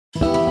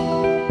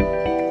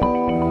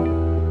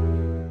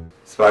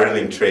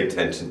Spiraling trade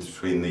tensions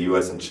between the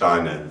US and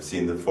China have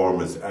seen the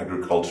former's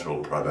agricultural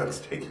products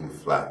taking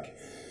flak.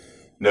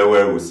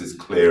 Nowhere was this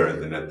clearer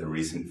than at the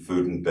recent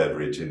Food and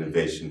Beverage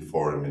Innovation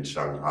Forum in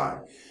Shanghai,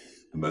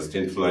 the most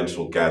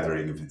influential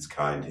gathering of its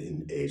kind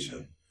in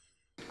Asia.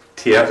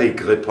 Tiff,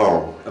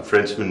 a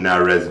Frenchman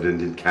now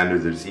resident in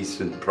Canada's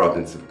eastern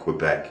province of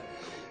Quebec,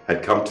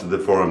 had come to the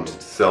forum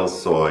to sell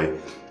soy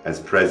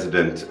as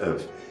president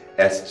of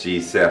SG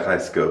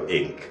Ceresco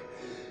Inc.,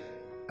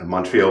 a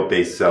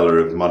Montreal-based seller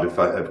of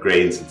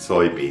grains and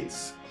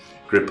soybeans.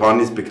 Grippon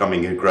is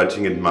becoming a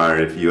grudging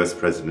admirer of US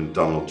President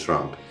Donald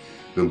Trump,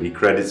 whom he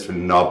credits for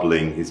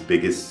nobbling his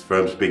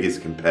firm's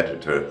biggest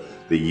competitor,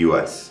 the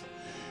US.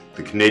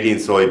 The Canadian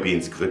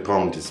soybeans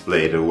Grippon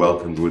displayed are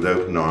welcomed with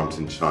open arms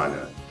in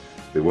China,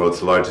 the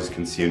world's largest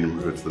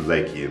consumer of the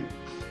legume,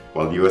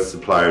 while US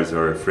suppliers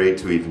are afraid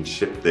to even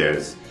ship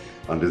theirs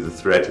under the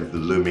threat of the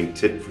looming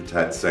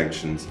tit-for-tat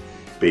sanctions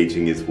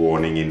Beijing is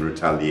warning in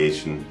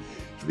retaliation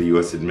for the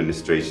US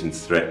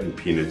administration's threatened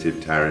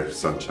punitive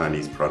tariffs on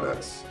Chinese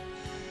products.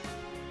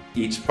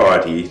 Each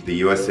party, the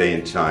USA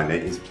and China,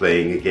 is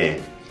playing a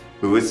game.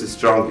 Who is the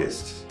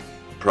strongest?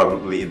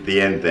 Probably at the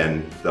end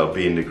then, there'll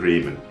be an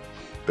agreement.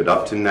 But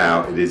up to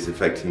now, it is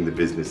affecting the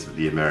business of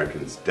the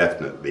Americans,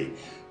 definitely,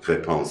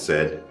 Grippon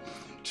said.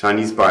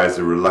 Chinese buyers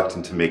are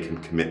reluctant to make a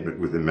commitment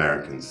with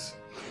Americans.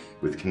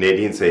 With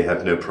Canadians, they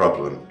have no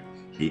problem,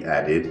 he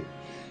added.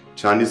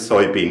 China's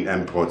soybean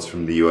imports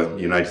from the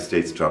United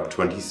States dropped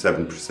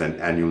 27%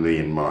 annually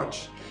in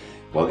March,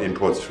 while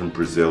imports from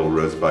Brazil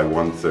rose by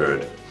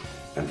 1/3,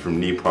 and from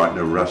new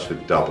partner Russia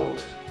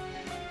doubled,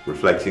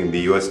 reflecting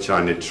the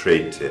US-China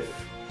trade tiff,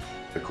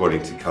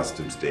 according to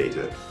customs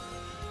data.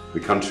 The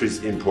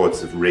country's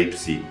imports of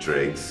rapeseed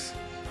dregs,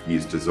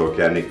 used as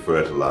organic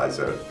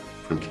fertilizer,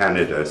 from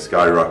Canada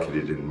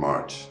skyrocketed in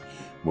March,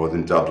 more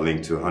than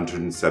doubling to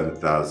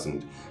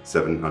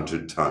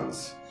 107,700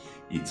 tons.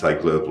 ETSI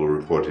Global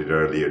reported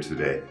earlier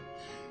today.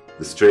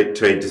 The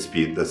trade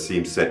dispute thus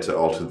seems set to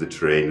alter the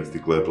terrain of the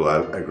global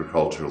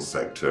agricultural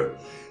sector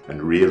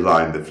and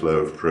realign the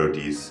flow of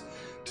produce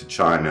to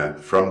China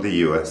from the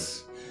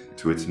US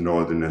to its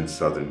northern and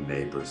southern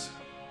neighbors.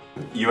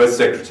 US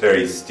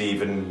Secretary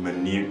Steven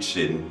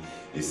Mnuchin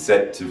is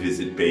set to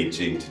visit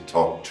Beijing to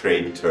talk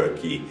trade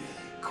Turkey,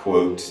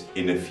 quote,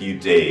 in a few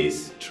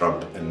days,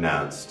 Trump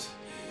announced,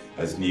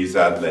 as news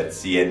outlet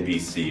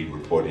CNBC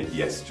reported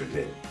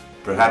yesterday.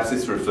 Perhaps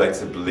this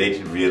reflects a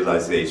belated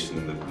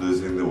realization that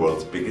losing the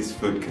world's biggest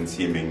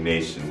food-consuming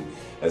nation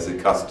as a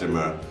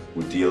customer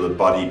would deal a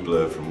body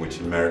blow from which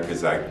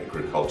America's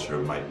agriculture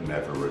might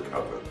never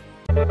recover.